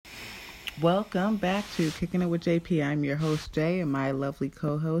Welcome back to Kicking It with JP. I'm your host, Jay, and my lovely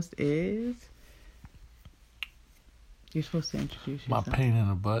co-host is... You're supposed to introduce My yourself. pain in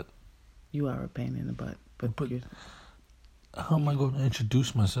the butt. You are a pain in the butt, but you're... How am I going to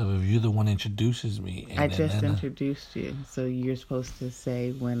introduce myself if you're the one that introduces me? I just introduced you, so you're supposed to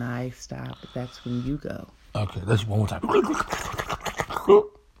say when I stop, that's when you go. Okay, that's one more time.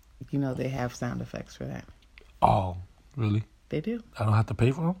 You know they have sound effects for that. Oh, really? They do. I don't have to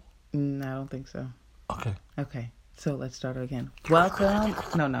pay for them? I don't think so. Okay. Okay, so let's start again. Welcome.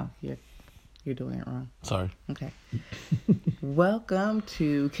 No, you're doing it wrong. Sorry. Okay. Welcome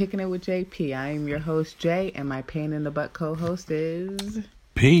to Kicking It with JP. I am your host, Jay, and my pain in the butt co-host is...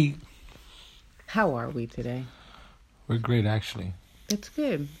 P. How are we today? We're great, actually. It's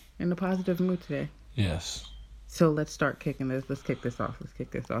good. In a positive mood today. Yes. So let's start kicking this. Let's kick this off.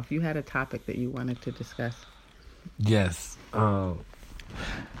 You had a topic that you wanted to discuss. Yes. I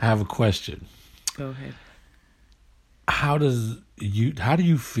have a question. Go ahead. How do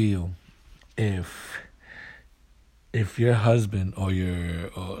you feel if your husband or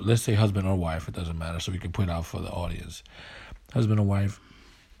let's say husband or wife, it doesn't matter, so we can put it out for the audience, husband or wife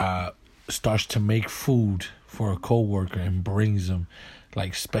starts to make food for a coworker and brings them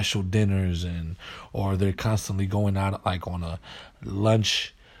like special dinners, or they're constantly going out like on a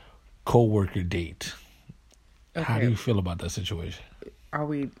lunch coworker date? Okay. How do you feel about that situation? Are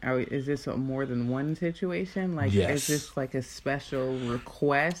we? Is this a more than one situation? Like, Yes. Is this like a special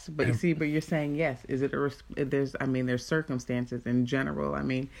request? But but you're saying yes. Is it there's circumstances in general. I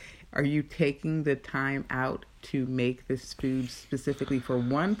mean, are you taking the time out to make this food specifically for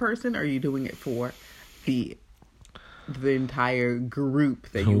one person? Or are you doing it for the entire group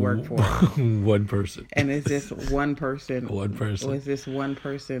that you work for? One person. And is this one person? One person. Or is this one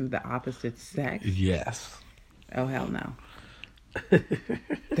person the opposite sex? Yes. Oh, hell no.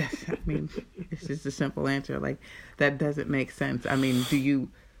 It's just a simple answer. Like, that doesn't make sense. I mean,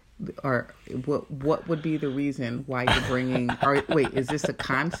 what would be the reason why you're bringing, wait, is this a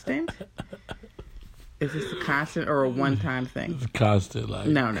constant? Is this a constant or a one-time thing? It's constant, like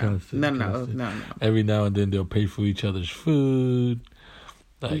No. Every now and then they'll pay for each other's food.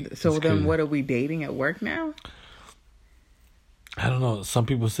 Like, so then crazy. what are we dating at work now? I don't know. Some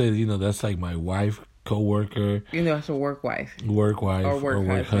people say, that's like my wife, co-worker. It's a work wife. Work wife Or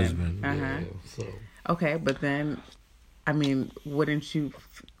work husband. Uh-huh. Yeah, so. Okay, but then, wouldn't you...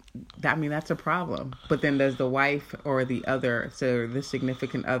 that's a problem. But then does the wife or the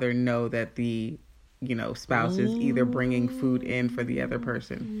significant other know that the, spouse is either bringing food in for the other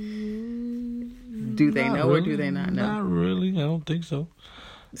person? Do they know really, or do they not know? Not really. I don't think so.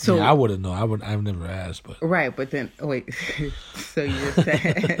 So I wouldn't know. I've never asked, but right. But then wait. So you're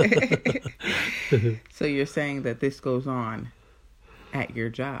saying so you're saying that this goes on at your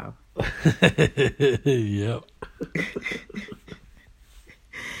job? Yep.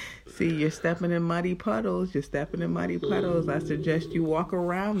 See, you're stepping in muddy puddles. I suggest you walk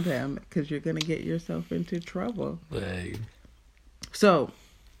around them because you're going to get yourself into trouble. Hey. So,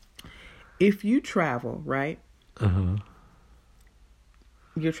 if you travel, right? Uh-huh.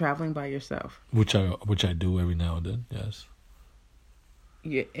 You're traveling by yourself. Which I do every now and then, yes.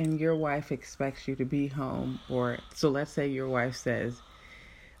 And your wife expects you to be home, so let's say your wife says,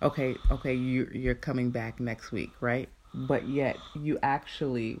 okay, you're coming back next week, right? But yet you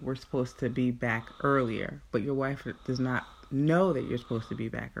actually were supposed to be back earlier, but your wife does not know that you're supposed to be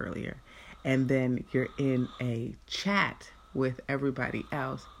back earlier. And then you're in a chat with everybody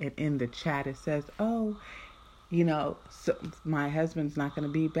else, and in the chat it says, so my husband's not going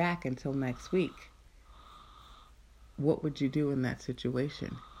to be back until next week. What would you do in that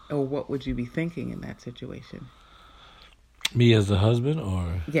situation? Or what would you be thinking in that situation? Me as a husband,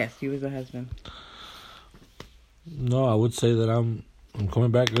 or? Yes, you as a husband. No, I would say that I'm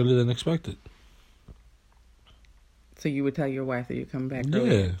coming back earlier than expected. So you would tell your wife that you're coming back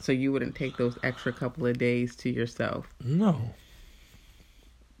earlier? Yeah. So you wouldn't take those extra couple of days to yourself? No.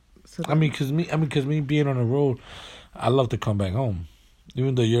 So because me being on the road, I love to come back home.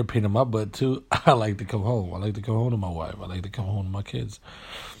 Even though you're a pain in my butt too, I like to come home. I like to come home to my wife. I like to come home to my kids.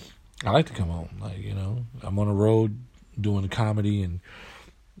 I like to come home. I'm on the road doing comedy and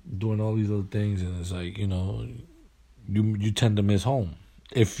doing all these other things, and it's like, you tend to miss home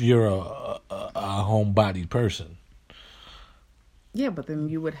if you're a homebody person. Yeah, but then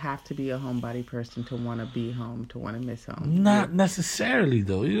you would have to be a homebody person to want to be home, to want to miss home. Not necessarily,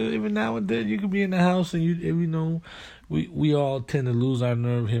 though. Even now and then, you could be in the house and we all tend to lose our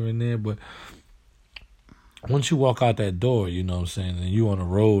nerve here and there. But once you walk out that door, you know what I'm saying, and you on the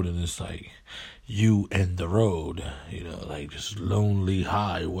road, and it's like you and the road, like just lonely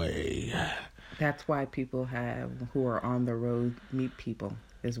highway. That's why people who are on the road meet people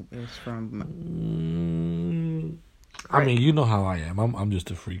is from. I mean, you know how I am. I'm just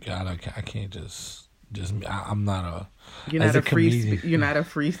a freak out. I can't just. I'm not a. You're not a free. You're not a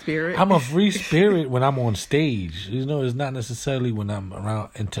free spirit. I'm a free spirit when I'm on stage. It's not necessarily when I'm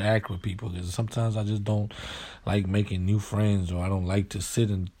around interact with people. Because sometimes I just don't like making new friends, or I don't like to sit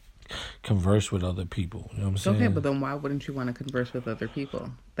and converse with other people. You know what I'm saying? Okay, but then why wouldn't you want to converse with other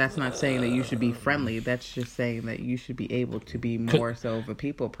people? That's not saying that you should be friendly. That's just saying that you should be able to be more so of a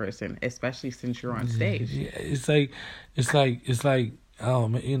people person, especially since you're on stage. Yeah, it's like I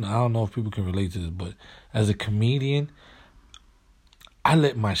don't know if people can relate to this, but as a comedian, I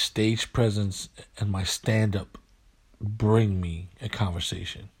let my stage presence and my stand up bring me a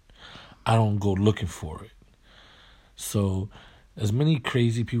conversation. I don't go looking for it. So, as many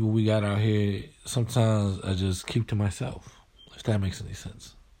crazy people we got out here, sometimes I just keep to myself, if that makes any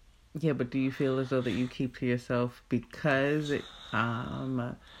sense. Yeah, but do you feel as though that you keep to yourself because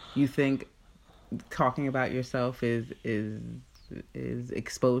you think talking about yourself is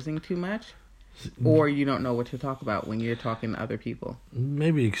exposing too much? Or you don't know what to talk about when you're talking to other people?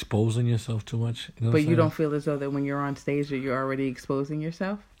 Maybe exposing yourself too much. But you don't feel as though that when you're on stage that you're already exposing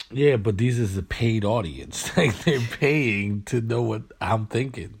yourself? Yeah, but this is a paid audience. Like, they're paying to know what I'm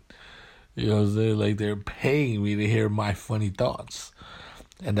thinking. You know what I'm saying? Like, they're paying me to hear my funny thoughts.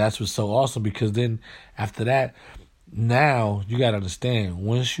 And that's what's so awesome, because then after that, now you got to understand,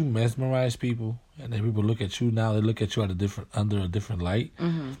 once you mesmerize people and then people look at you, now they look at you under a different light.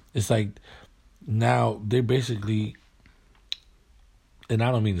 Mm-hmm. It's like now they're basically, and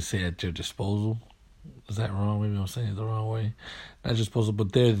I don't mean to say at your disposal. Is that wrong? Maybe I'm saying it the wrong way. Not disposal,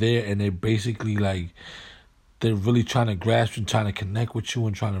 but they're there and they're basically like, they're really trying to grasp and trying to connect with you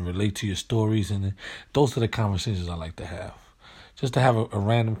and trying to relate to your stories. And those are the conversations I like to have. Just to have a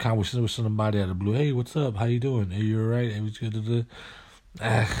random conversation with somebody out of the blue. Hey, what's up? How you doing? Hey, you all right?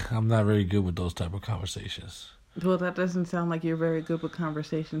 I'm not very good with those type of conversations. Well, that doesn't sound like you're very good with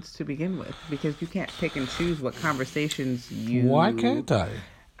conversations to begin with, because you can't pick and choose what conversations you... Why can't I?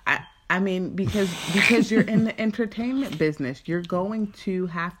 I mean, because you're in the entertainment business. You're going to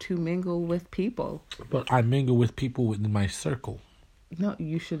have to mingle with people. But I mingle with people within my circle. No,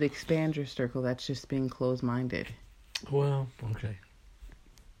 you should expand your circle. That's just being closed-minded. Well, okay.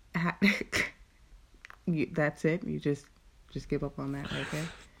 That's it? You just give up on that, okay?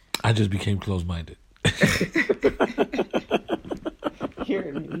 I just became closed-minded. You're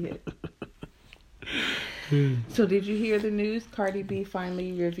an idiot. So did you hear the news? Cardi B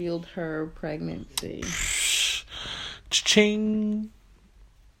finally revealed her pregnancy. Ching.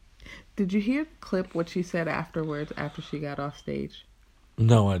 Did you hear the clip, what she said afterwards, after she got off stage?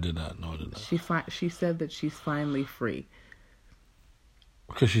 No, I did not. She said that she's finally free.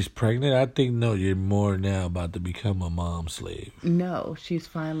 Because she's pregnant? I think, no, you're more now about to become a mom slave. No, she's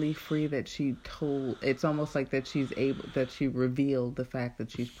finally free, that she told... It's almost like that she revealed the fact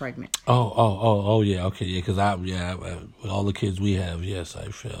that she's pregnant. Oh, yeah, okay, yeah, because with all the kids we have, yes, I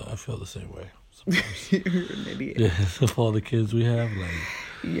feel the same way. You're an idiot. Yeah, with all the kids we have, like...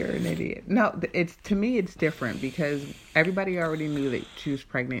 You're an idiot. No, to me it's different, because everybody already knew that she was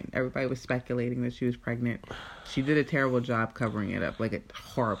pregnant. Everybody was speculating that she was pregnant. She did a terrible job covering it up, like a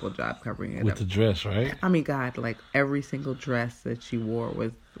horrible job covering it up. With the dress, right? I mean, God, like every single dress that she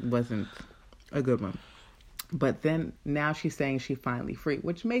wore wasn't a good one. But then now she's saying she's finally free,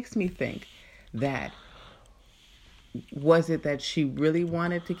 which makes me think that, was it that she really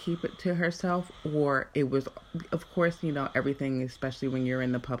wanted to keep it to herself, or it was, of course, everything, especially when you're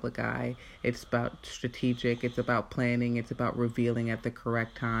in the public eye, it's about strategic, it's about planning, it's about revealing at the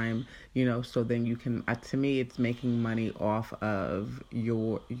correct time, so then you can, to me, it's making money off of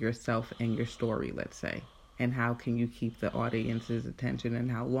yourself and your story, let's say. And how can you keep the audience's attention, and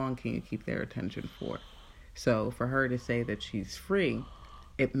how long can you keep their attention for? So for her to say that she's free,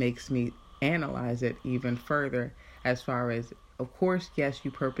 it makes me analyze it even further, as far as, of course, yes,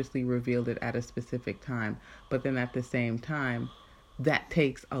 you purposely revealed it at a specific time, but then at the same time, that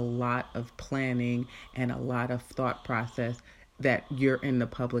takes a lot of planning and a lot of thought process, that you're in the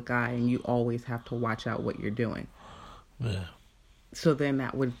public eye and you always have to watch out what you're doing. Yeah. So then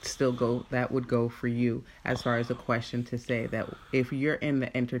that would go for you, as far as a question to say that if you're in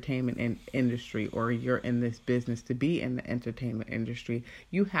the entertainment industry, or you're in this business to be in the entertainment industry,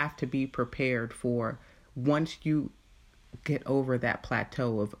 you have to be prepared for, once you get over that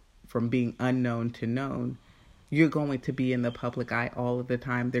plateau from being unknown to known, you're going to be in the public eye all of the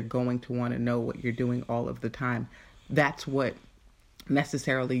time. They're going to want to know what you're doing all of the time. That's what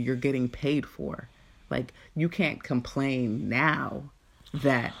necessarily you're getting paid for. Like, you can't complain now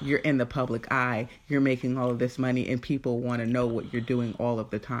that you're in the public eye, you're making all of this money, and people want to know what you're doing all of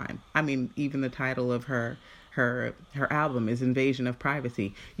the time. I mean, even the title of her album is Invasion of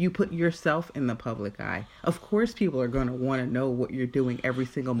Privacy. You put yourself in the public eye. Of course people are going to want to know what you're doing every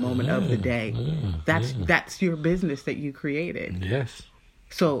single moment of the day. That's your business that you created. Yes.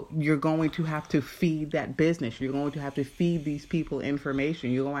 So you're going to have to feed that business. You're going to have to feed these people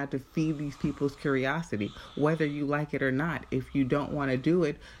information. You're going to have to feed these people's curiosity, whether you like it or not. If you don't want to do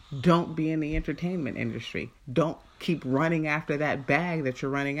it, don't be in the entertainment industry. Don't keep running after that bag that you're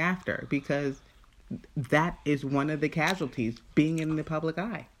running after, because that is one of the casualties, being in the public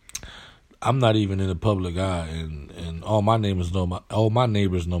eye. I'm not even in the public eye, and all my neighbors know my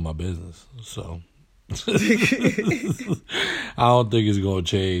business. So I don't think it's going to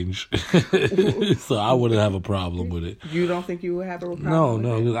change. So I wouldn't have a problem with it. You don't think you would have a problem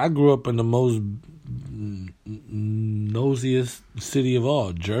with it? No. I grew up in the most nosiest city of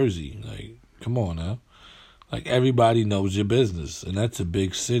all, Jersey. Like, come on now. Like, everybody knows your business, and that's a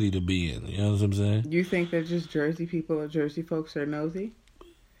big city to be in. You know what I'm saying? You think that just Jersey people or Jersey folks are nosy?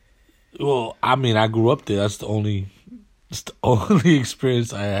 Well, I mean, I grew up there. That's the only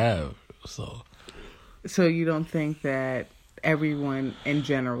experience I have. So you don't think that everyone in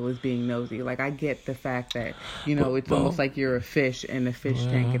general is being nosy? Like, I get the fact that, it's almost like you're a fish in a fish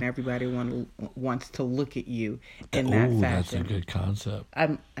tank, and everybody wants to look at you in that fashion. That's a good concept.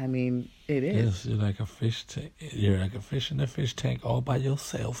 I mean, it is. Yes, you're like a fish tank. You're like a fish in a fish tank all by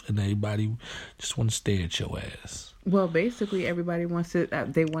yourself, and everybody just want to stare at your ass. Well, basically, everybody wants to.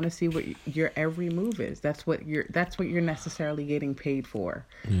 They want to see what your every move is. That's what you're necessarily getting paid for.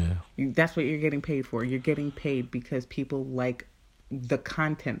 Yeah, that's what you're getting paid for. You're getting paid because people like the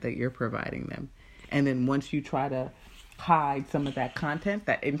content that you're providing them, and then once you try to hide some of that content,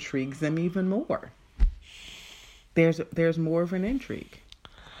 that intrigues them even more. There's more of an intrigue.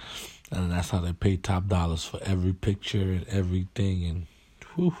 And that's how they pay top dollars for every picture and everything. And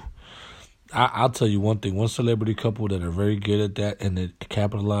whew. I'll tell you one thing. One celebrity couple that are very good at that and that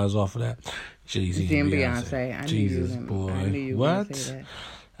capitalize off of that, Jay-Z and Beyonce. Jesus, boy. I knew you were gonna say that.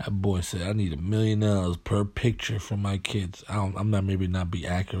 That boy said, I need $1 million per picture for my kids. I'm not be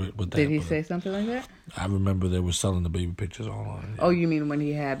accurate with that. Did he say something like that? I remember they were selling the baby pictures online. Oh, you mean when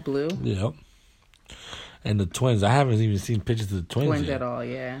he had Blue? Yep. And the twins. I haven't even seen pictures of the twins yet. At all,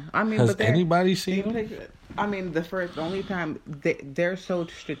 yeah. I mean, has anybody seen them? I mean, the only time they're so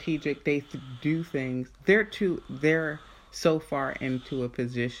strategic, they do things. They're so far into a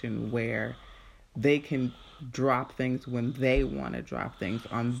position where they can drop things when they want to drop things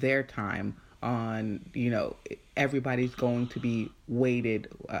on their time. Everybody's going to be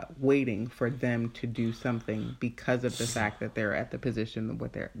waiting for them to do something because of the fact that they're at the position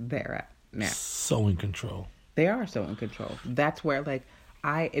what they're at now. So in control. They are so in control. That's where, like,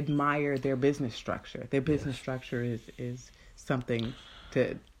 I admire their business structure. Their business structure is something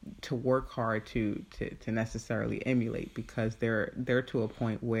to work hard to necessarily emulate, because they're to a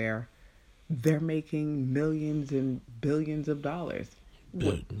point where they're making millions and billions of dollars.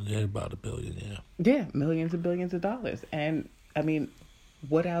 They're about $1 billion, yeah. Yeah, millions and billions of dollars. And I mean,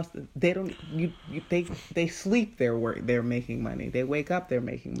 what else? They don't. They sleep. They're making money. They wake up. They're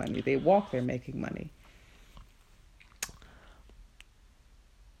making money. They walk. They're making money.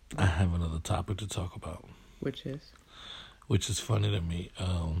 I have another topic to talk about. Which is funny to me.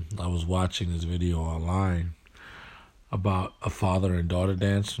 I was watching this video online about a father and daughter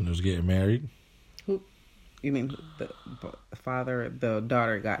dance when they was getting married. Who? You mean the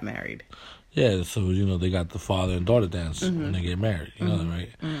daughter got married? Yeah, so they got the father and daughter dance when they get married. You know that, right?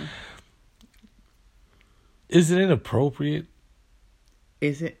 Mm-hmm. Is it inappropriate?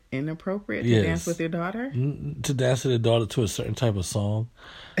 Is it inappropriate to dance with your daughter? To dance with your daughter to a certain type of song.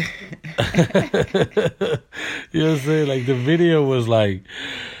 You know what I'm saying? Like, the video was like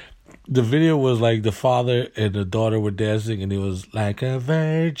the father and the daughter were dancing, and it was like a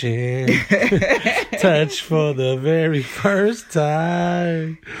virgin touch for the very first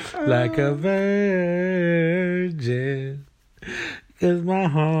time, like a virgin, 'cause my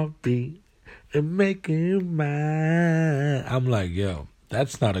heartbeat and making you mine. I'm like, yo,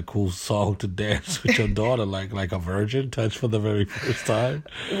 that's not a cool song to dance with your daughter like a virgin touch for the very first time.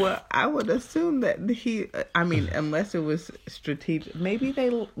 Well, I would assume that unless it was strategic, maybe they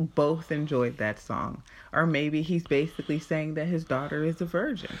both enjoyed that song. Or maybe he's basically saying that his daughter is a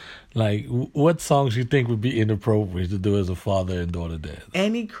virgin. Like, what songs you think would be inappropriate to do as a father and daughter dance?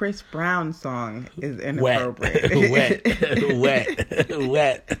 Any Chris Brown song is inappropriate. Wet.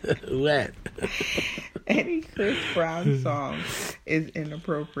 Any Chris Brown song is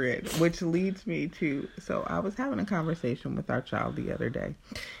inappropriate, which leads me to, so I was having a conversation with our child the other day.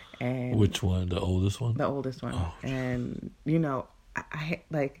 And which one? The oldest one? The oldest one. Oh. And, you know, I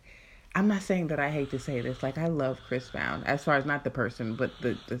like, I'm not saying that I hate to say this. Like, I love Chris Brown, as far as not the person, but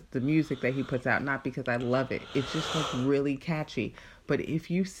the music that he puts out, not because I love it. It's just like really catchy. But if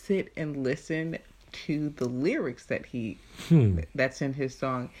you sit and listen to the lyrics that that's in his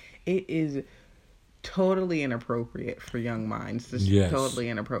song, it is totally inappropriate for young minds. Just totally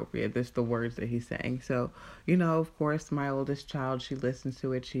inappropriate. That's the words that he's saying. So, you know, of course, my oldest child, she listens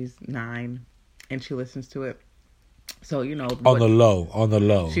to it. She's 9, and she listens to it. So, you know, on the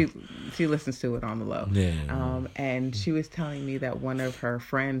low. She listens to it on the low. Yeah. And she was telling me that one of her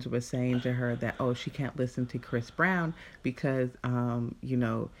friends was saying to her that, oh, she can't listen to Chris Brown because, you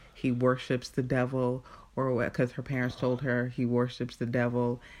know, he worships the devil, or what, because her parents told her he worships the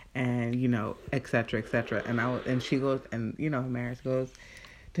devil, and, you know, et cetera, et cetera. And she goes, and, you know, Maris goes,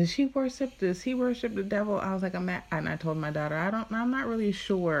 does he worship the devil? I was like, and I told my daughter, I'm not really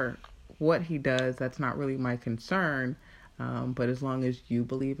sure what he does. That's not really my concern. But as long as you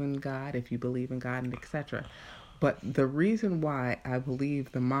believe in God, if you believe in God, and etc. But the reason why I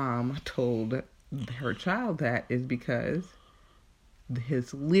believe the mom told her child that is because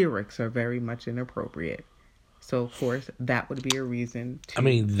his lyrics are very much inappropriate. So, of course, that would be a reason to... I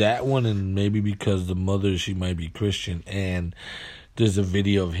mean, that one, and maybe because the mother, she might be Christian, and there's a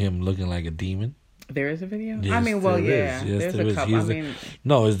video of him looking like a demon. There is a video? Yes, I mean, well, yeah. Yes, there's a couple.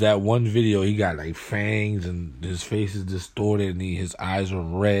 No, it's that one video. He got, like, fangs, and his face is distorted, and his eyes are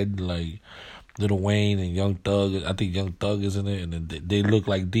red, like Lil Wayne and Young Thug. I think Young Thug is in it, and they look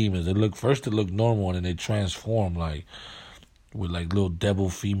like demons. They look normal, and then they transform, like, with like little devil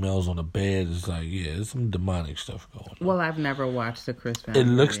females on the bed. It's like, yeah, there's some demonic stuff going on. Well, I've never watched the Chris Brown. It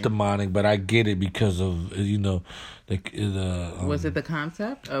looks demonic, but I get it because of, you know, was it the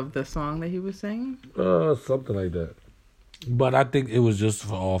concept of the song that he was singing? Something like that. But I think it was just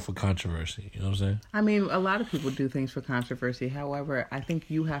for controversy. You know what I'm saying? I mean, a lot of people do things for controversy. However, I think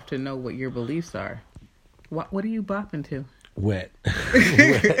you have to know what your beliefs are. What are you bopping to? Wet.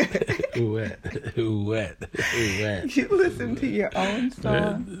 Wet. You listen to your own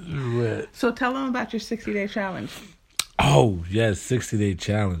song. Wet. So tell them about your 60-day challenge. Oh, yes, 60-day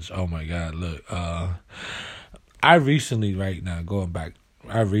challenge. Oh, my God. Look, I recently, a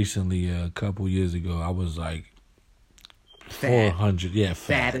couple years ago, I was like 400. Yeah,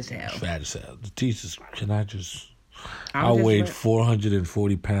 fat as hell. Fat as hell. The teachers, I weighed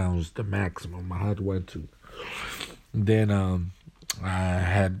 440 pounds, the maximum I had went to. Then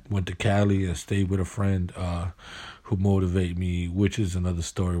I went to Cali and stayed with a friend who motivated me, which is another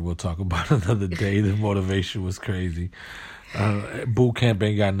story we'll talk about another day. The motivation was crazy. Boot camp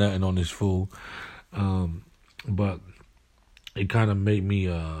ain't got nothing on this fool. But it kind of made me,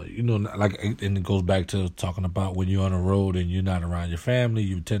 like, and it goes back to talking about when you're on the road and you're not around your family,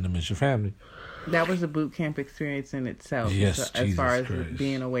 you tend to miss your family. That was a boot camp experience in itself. Yes, as far as Christ.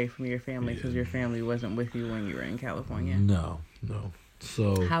 Being away from your family, because your family wasn't with you when you were in California. No.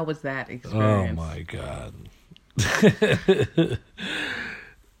 So how was that experience? Oh my God,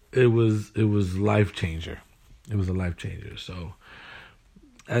 it was life changer. It was a life changer. So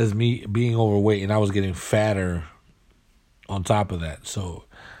as me being overweight, and I was getting fatter on top of that, so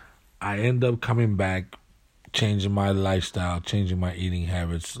I end up coming back, changing my lifestyle, changing my eating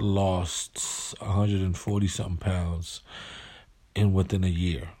habits, lost 140 something pounds within a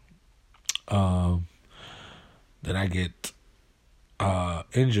year. Then I get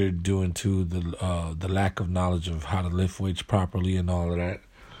injured due to the lack of knowledge of how to lift weights properly and all of that,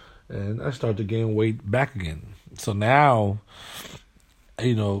 and I start to gain weight back again. So now,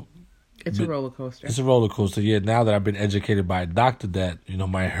 you know, it's a roller coaster. It's a roller coaster. Yeah. Now that I've been educated by a doctor that, you know,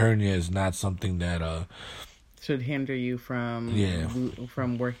 my hernia is not something that should hinder you from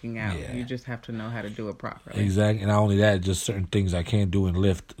working out. Yeah. You just have to know how to do it properly. Exactly. And not only that, just certain things I can't do and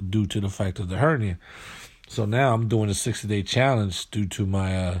lift due to the fact of the hernia. So now I'm doing a 60-day challenge due to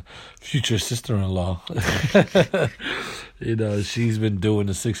my future sister-in-law. You know, she's been doing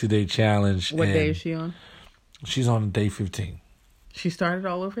the 60-day challenge. What day is she on? She's on day 15. She started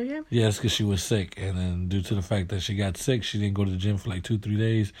all over again? Yes, because she was sick. And then due to the fact that she got sick, she didn't go to the gym for like 2-3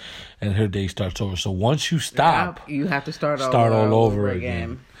 days. And her day starts over. So once you stop, you have to start all over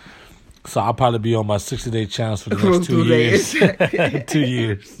again. So I'll probably be on my 60-day challenge for the next 2 years. 2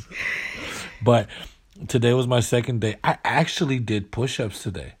 years. But today was my second day. I actually did push-ups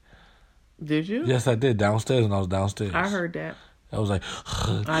today. Did you? Yes, I did. Downstairs, when I was downstairs. I heard that. I was like...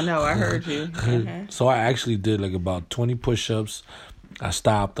 I know, I heard you. So I actually did like about 20 push-ups, I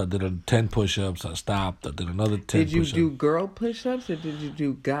stopped. I did 10 push-ups. I stopped. I did another 10 Did you push-ups. do girl push-ups or did you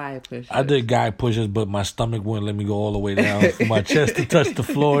do guy push-ups? I did guy push-ups, but my stomach wouldn't let me go all the way down for my chest to touch the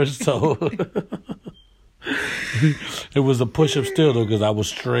floor. So it was a push-up still, though, because I was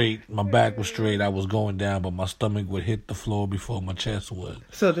straight. My back was straight. I was going down, but my stomach would hit the floor before my chest would.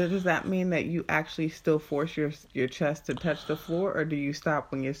 So does that mean that you actually still force your chest to touch the floor, or do you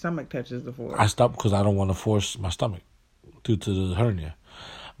stop when your stomach touches the floor? I stopped because I don't want to force my stomach due to the hernia.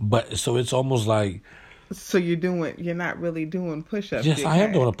 But so it's almost like... So you're not really doing push-ups. Yes, I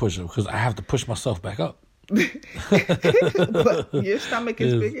am doing a push-up because I have to push myself back up. But your stomach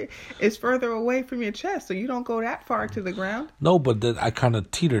is bigger. It's further away from your chest, so you don't go that far to the ground. No, but then I kind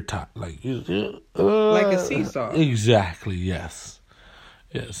of teeter-tot. Like a seesaw. Exactly, yes.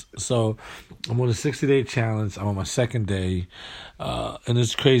 Yes. So I'm on a 60-day challenge. I'm on my second day. And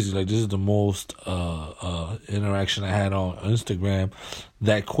it's crazy. Like, this is the most interaction I had on Instagram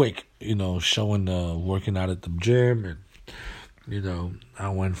that quick, showing working out at the gym. And, I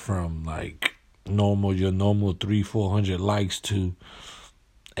went from like your normal 300-400 likes to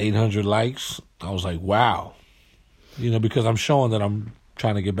 800 likes. I was like, wow. Because I'm showing that I'm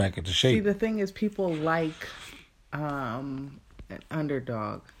trying to get back into shape. See, the thing is, people like an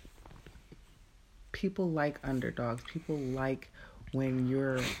underdog. People like underdogs. People like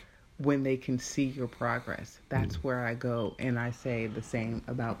when they can see your progress. That's where I go, and I say the same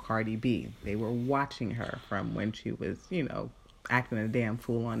about Cardi B. They were watching her from when she was, acting a damn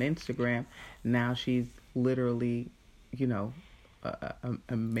fool on Instagram. Now she's literally,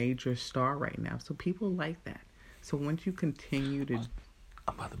 a major star right now. So people like that. So once you continue to...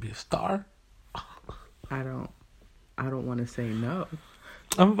 I'm about to be a star? I don't want to say no.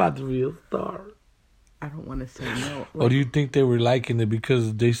 I'm about to be a star. I don't want to say no. Or do you think they were liking it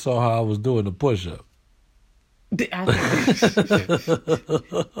because they saw how I was doing the push-up?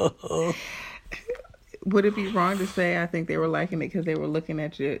 Would it be wrong to say I think they were liking it because they were looking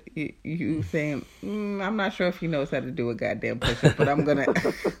at you saying, I'm not sure if he knows how to do a goddamn push-up, but I'm going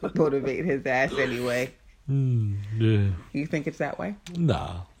to motivate his ass anyway. Yeah. You think it's that way?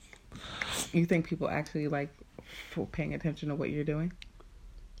 Nah. You think people actually like paying attention to what you're doing?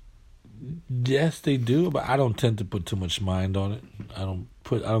 Yes, they do, but I don't tend to put too much mind on it. I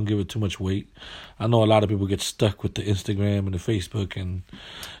don't give it too much weight. I know a lot of people get stuck with the Instagram and the Facebook, and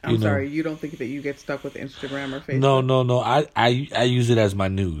I'm sorry, you don't think that you get stuck with Instagram or Facebook? No. I use it as my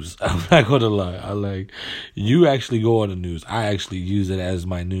news. I'm not gonna lie. You actually go on the news. I actually use it as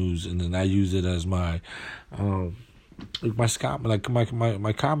my news, and then I use it as my my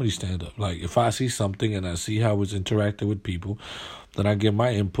comedy stand up. Like, if I see something and I see how it's interacting with people, then I give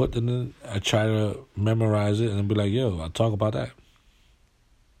my input, and then I try to memorize it and be like, yo, I'll talk about that.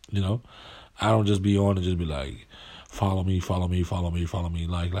 I don't just be on and just be like, follow me, like, follow me, follow me.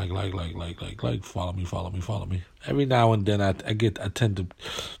 Every now and then I tend to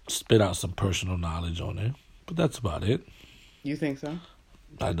spit out some personal knowledge on there, but that's about it. You think so?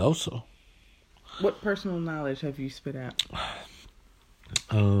 I know so. What personal knowledge have you spit out?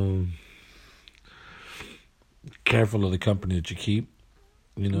 Careful of the company that you keep.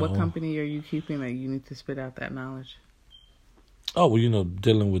 What company are you keeping that you need to spit out that knowledge? Oh, well,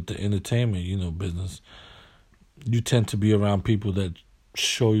 dealing with the entertainment, business. You tend to be around people that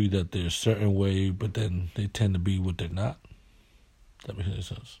show you that they're a certain way, but then they tend to be what they're not. That makes any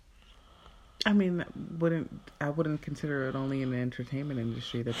sense. I mean, I wouldn't consider it only in the entertainment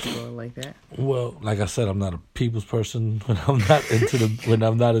industry that people are like that. Well, like I said, I'm not a people's person when I'm not when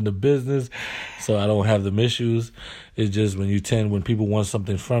I'm not in the business, so I don't have them issues. It's just when people want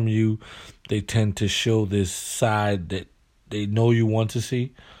something from you, they tend to show this side that they know you want to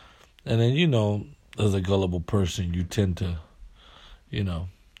see, and then as a gullible person, you tend to,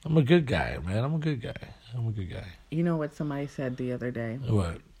 I'm a good guy, man. I'm a good guy. You know what somebody said the other day?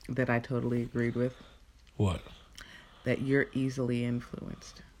 What? That I totally agreed with. What? That you're easily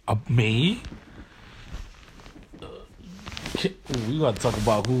influenced. Me? We got to talk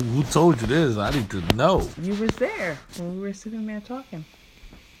about who told you this. I need to know. You was there when we were sitting there talking.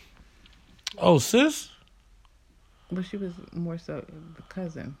 Oh, sis? Well, she was more so the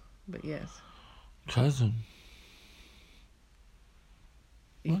cousin, but yes. Cousin?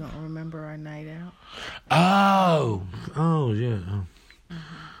 You don't remember our night out? Oh, yeah.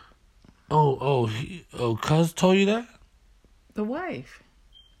 Mm-hmm. Cuz told you that? The wife.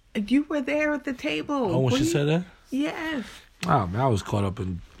 You were there at the table. Oh, when she said that? Yes. Oh, man, I was caught up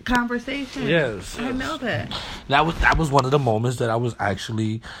in conversation. Yes. I know that. That was one of the moments that I was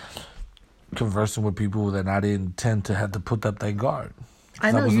actually conversing with people that I didn't tend to have to put up that guard.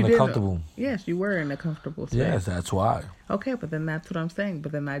 I know wasn't you did. comfortable. Yes, you were in a comfortable space. Yes, that's why. Okay, but then that's what I'm saying.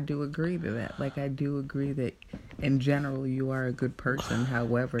 But then I do agree to that. Like, I do agree that in general you are a good person.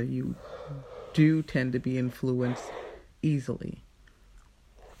 However, you do tend to be influenced easily.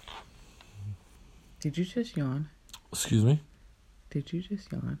 Did you just yawn? Excuse me? Did you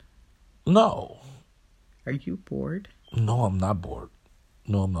just yawn? No. Are you bored? No, I'm not bored.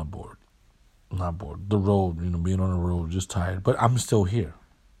 No, I'm not bored. I'm not bored. The road, being on the road, just tired. But I'm still here.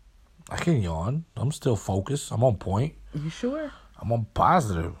 I can yawn. I'm still focused. I'm on point. You sure? I'm on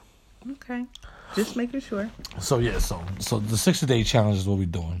positive. Okay. Just making sure. So, yeah, so the 60-day challenge is what we're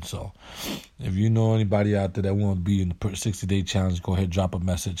doing. So, if you know anybody out there that want to be in the 60-day challenge, go ahead, drop a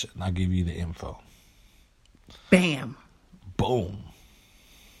message, and I'll give you the info. Bam. Boom.